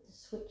work with the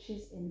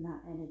switches in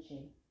that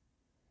energy.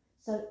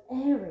 So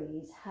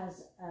Aries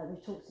has,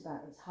 we've talked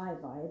about its high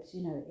vibes,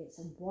 you know, it's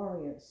a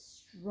warrior,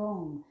 it's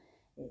strong,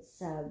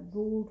 it's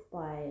ruled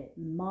by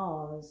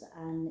Mars,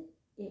 and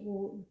it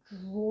will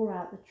draw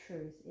out the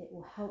truth. It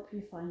will help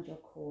you find your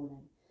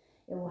calling.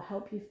 It will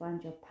help you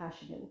find your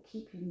passion. It will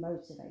keep you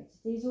motivated.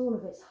 These are all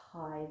of its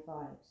high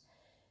vibes.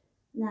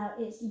 Now,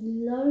 its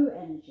low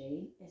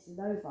energy, its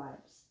low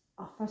vibes,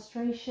 are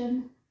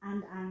frustration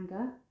and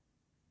anger.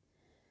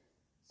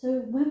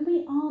 So when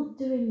we aren't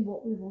doing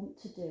what we want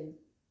to do,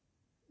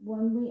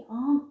 when we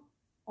aren't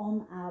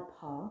on our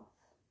path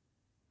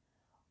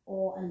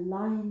or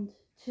aligned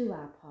to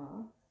our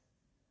path,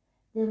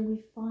 then we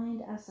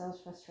find ourselves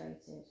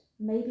frustrated,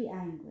 maybe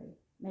angry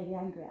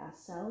at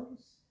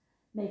ourselves,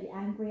 maybe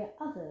angry at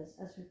others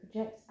as we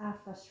project our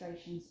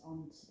frustrations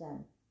onto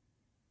them.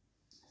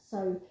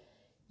 So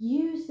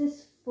use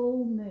this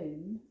full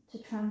moon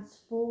to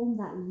transform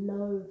that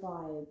low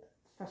vibe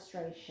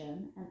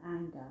frustration and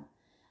anger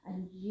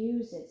and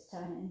use it to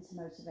turn it into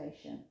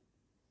motivation.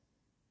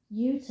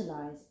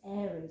 Utilize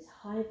Aries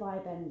high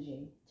vibe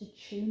energy to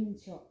tune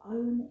into your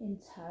own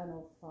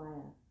internal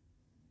fire.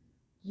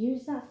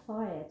 Use that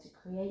fire to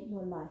create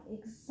your life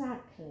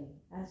exactly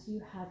as you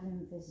have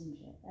envisioned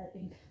it.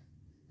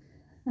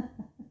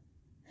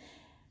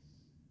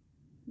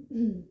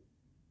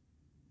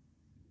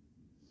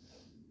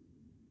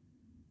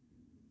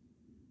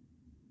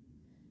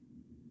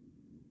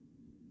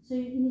 So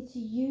you need to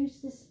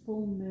use this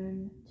full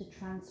moon to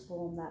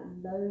transform that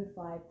low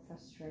vibe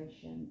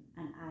frustration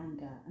and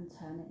anger and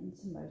turn it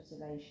into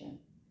motivation.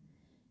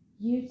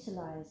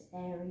 Utilize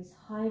Aries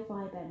high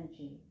vibe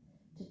energy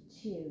to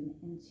tune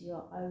into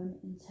your own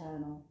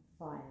internal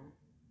fire.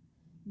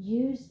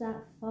 Use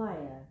that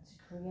fire to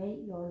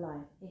create your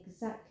life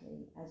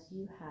exactly as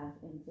you have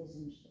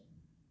envisioned it.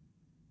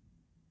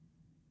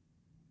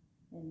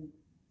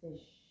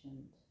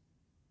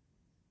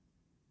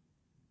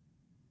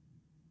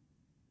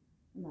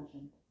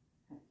 Imagined.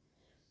 Okay.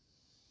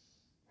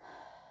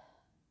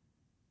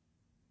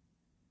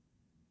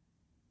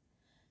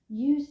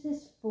 Use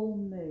this full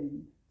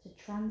moon to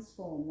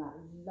transform that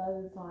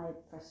low vibe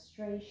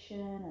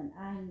frustration and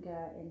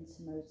anger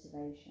into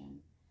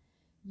motivation.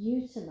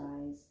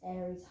 Utilize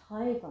Aries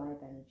high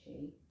vibe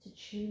energy to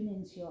tune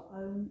into your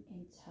own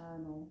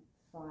internal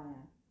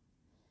fire.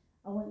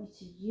 I want you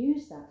to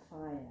use that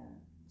fire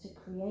to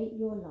create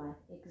your life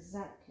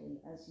exactly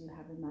as you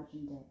have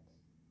imagined it.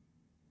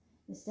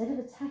 Instead of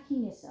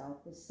attacking yourself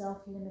with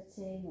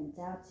self-limiting and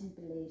doubting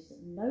beliefs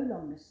that no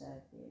longer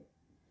serve you,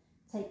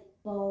 take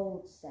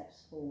bold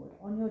steps forward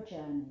on your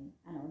journey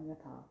and on your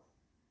path.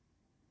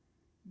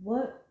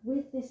 Work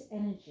with this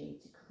energy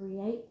to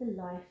create the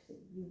life that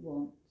you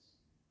want.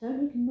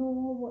 Don't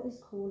ignore what is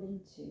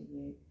calling to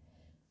you.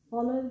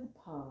 Follow the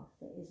path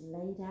that is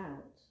laid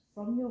out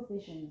from your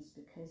visions,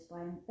 because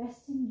by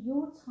investing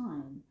your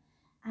time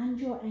and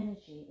your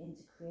energy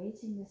into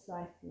creating this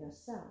life for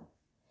yourself,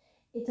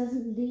 it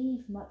doesn't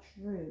leave much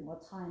room or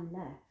time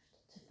left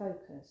to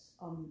focus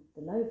on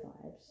the low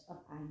vibes of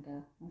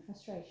anger and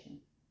frustration.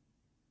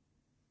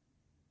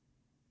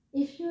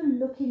 If you're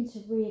looking to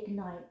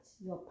reignite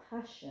your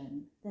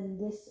passion, then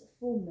this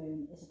full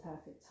moon is a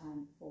perfect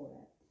time for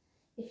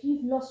it. If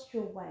you've lost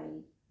your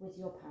way with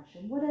your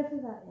passion, whatever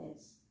that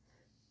is,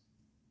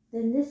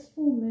 then this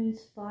full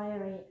moon's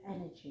fiery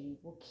energy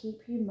will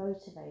keep you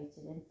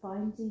motivated in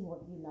finding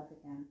what you love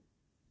again.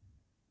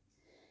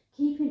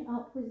 Keeping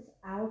up with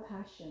our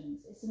passions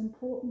is an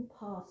important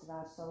part of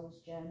our soul's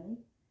journey.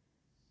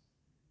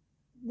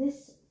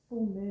 This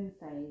full moon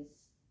phase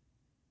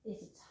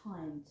is a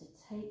time to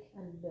take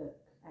a look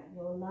at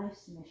your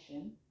life's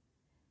mission,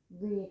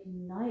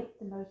 reignite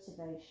the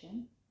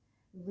motivation,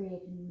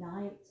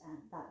 reignite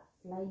that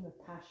flame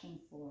of passion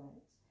for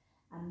it,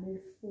 and move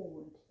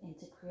forward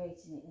into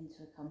creating it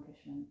into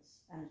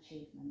accomplishments and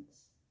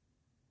achievements.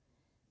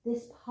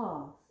 This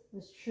path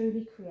was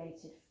truly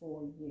created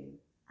for you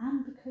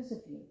and because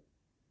of you.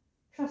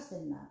 Trust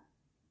in that.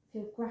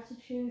 Feel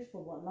gratitude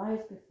for what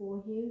lies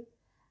before you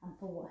and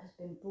for what has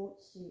been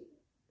brought to you.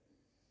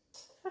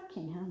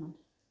 Fucking hell, man.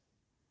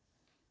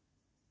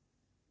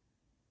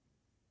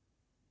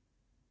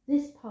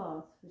 This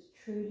path was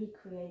truly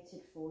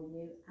created for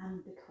you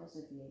and because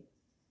of you.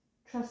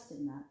 Trust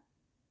in that.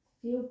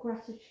 Feel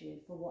gratitude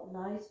for what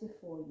lies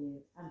before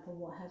you and for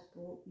what has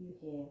brought you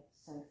here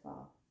so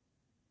far.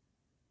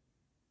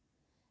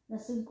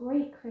 There's some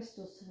great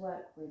crystals to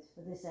work with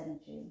for this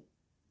energy.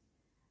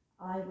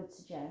 I would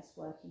suggest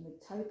working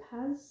with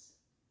topaz.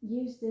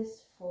 Use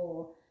this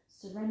for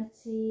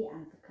serenity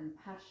and for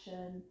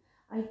compassion,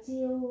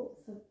 ideal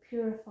for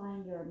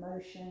purifying your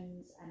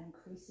emotions and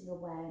increasing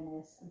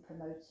awareness and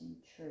promoting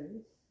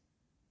truth.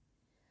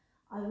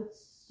 I would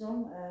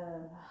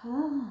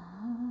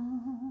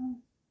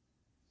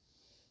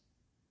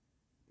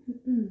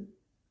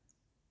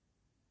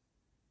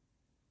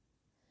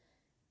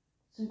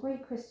some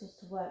great crystals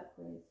to work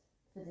with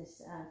for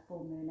this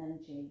full moon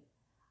energy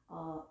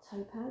are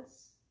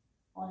topaz,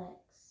 onyx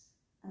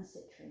and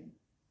citrine.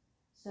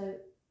 So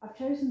I've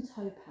chosen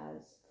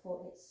topaz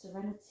for its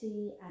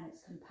serenity and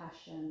its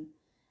compassion.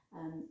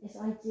 It's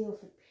ideal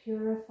for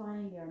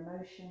purifying your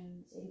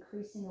emotions,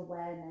 increasing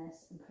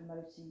awareness and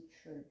promoting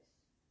truth.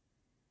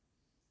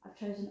 I've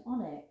chosen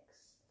onyx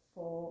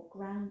for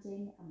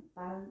grounding and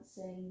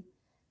balancing.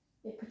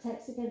 It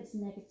protects against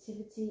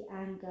negativity,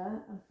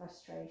 anger and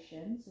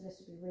frustration, so this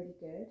will be really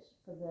good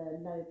for the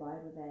low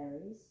vibe of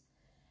Aries,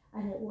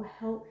 and it will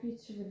help you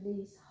to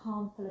release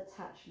harmful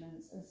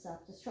attachments and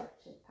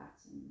self-destructive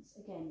patterns,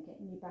 again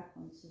getting you back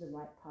onto the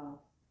right path.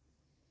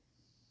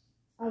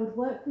 I would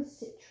work with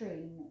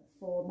citrine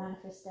for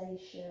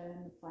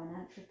manifestation,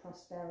 financial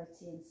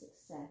prosperity and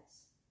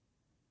success.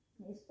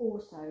 It is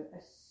also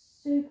a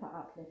super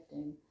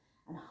uplifting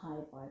and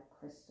high vibe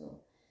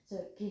crystal, so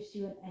it gives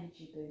you an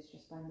energy boost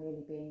just by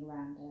merely being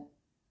around it.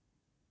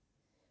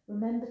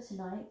 Remember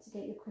tonight to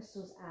get your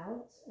crystals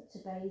out, to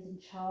bathe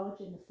and charge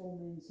in the full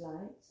moon's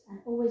light, and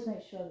always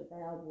make sure that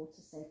they are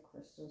water safe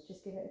crystals.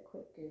 Just give it a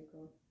quick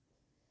Google.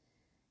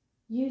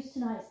 Use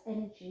tonight's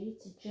energy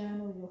to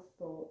journal your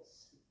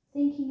thoughts,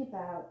 thinking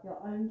about your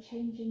own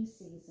changing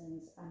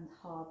seasons and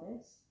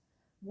harvest,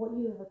 what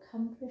you have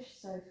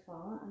accomplished so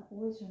far, and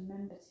always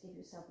remember to give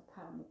yourself a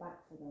pat on the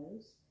back for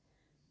those,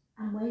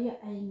 and where you're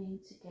aiming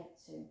to get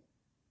to.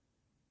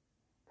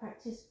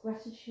 Practice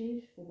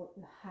gratitude for what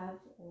you have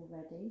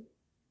already.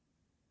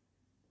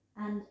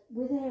 And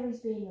with Aries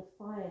being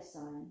a fire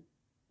sign,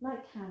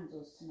 light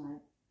candles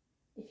tonight.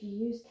 If you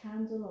use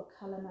candle or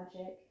colour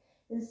magic,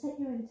 then set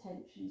your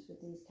intentions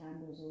with these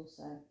candles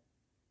also.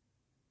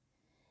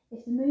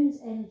 If the moon's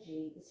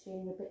energy is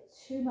feeling a bit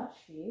too much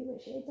for you,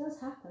 which it does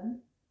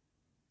happen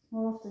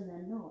more often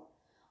than not,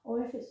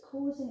 or if it's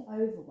causing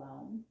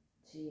overwhelm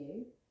to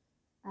you,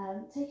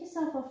 take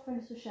yourself off for a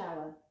little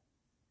shower.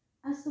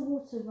 As the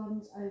water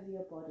runs over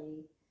your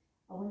body,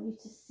 I want you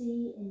to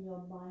see in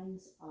your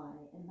mind's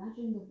eye,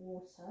 imagine the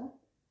water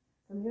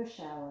from your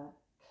shower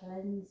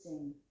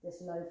cleansing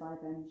this low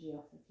vibe energy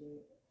off of you.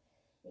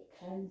 It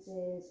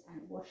cleanses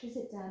and washes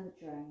it down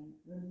the drain,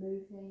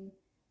 removing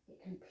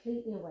it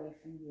completely away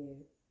from you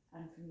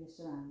and from your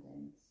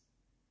surroundings.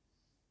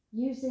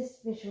 Use this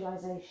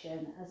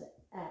visualization as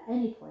at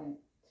any point,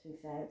 to be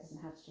fair. It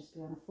doesn't have to just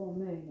be on a full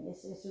moon.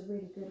 It's a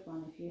really good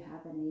one if you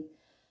have any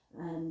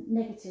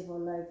negative or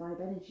low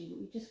vibe energy that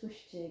you just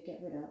wish to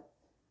get rid of.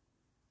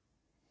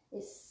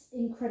 It's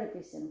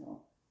incredibly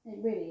simple. It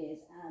really is,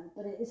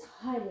 but it is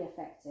highly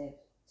effective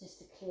just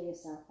to clear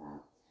yourself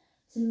out.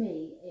 To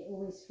me, it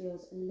always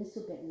feels a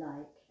little bit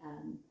like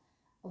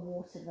a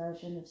water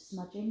version of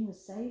smudging with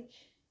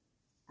sage.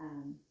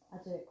 I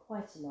do it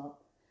quite a lot.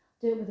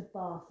 Do it with a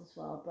bath as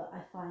well, but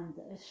I find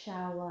that a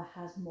shower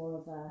has more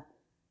of a,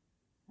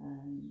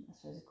 I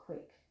suppose, a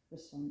quick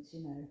response.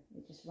 You know,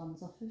 it just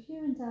runs off of you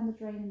and down the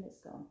drain and it's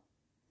gone.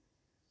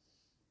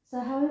 So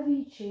however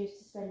you choose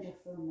to spend your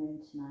full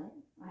moon tonight,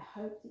 I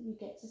hope that you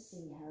get to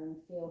see her and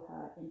feel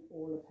her in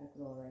all of her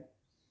glory.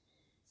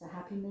 So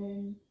happy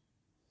moon.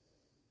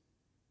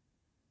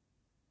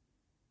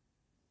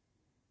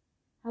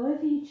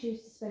 However you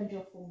choose to spend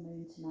your full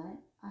moon tonight,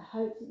 I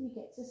hope that you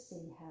get to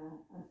see her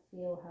and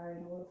feel her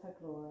in all of her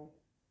glory.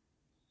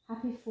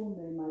 Happy full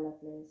moon, my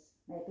lovelies.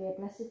 May it be a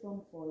blessed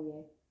one for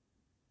you.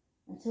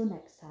 Until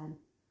next time.